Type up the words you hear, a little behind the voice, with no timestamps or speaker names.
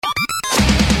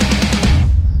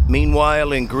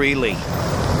Meanwhile, in Greeley.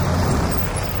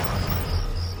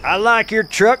 I like your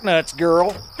truck nuts, girl.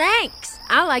 Thanks.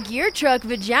 I like your truck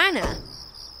vagina.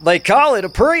 They call it a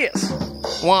Prius.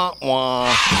 Wah, wah.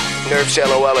 Nerf's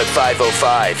LOL at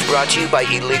 5:05. Brought to you by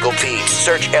Illegal Pete's.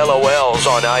 Search LOLs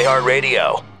on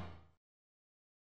iHeartRadio.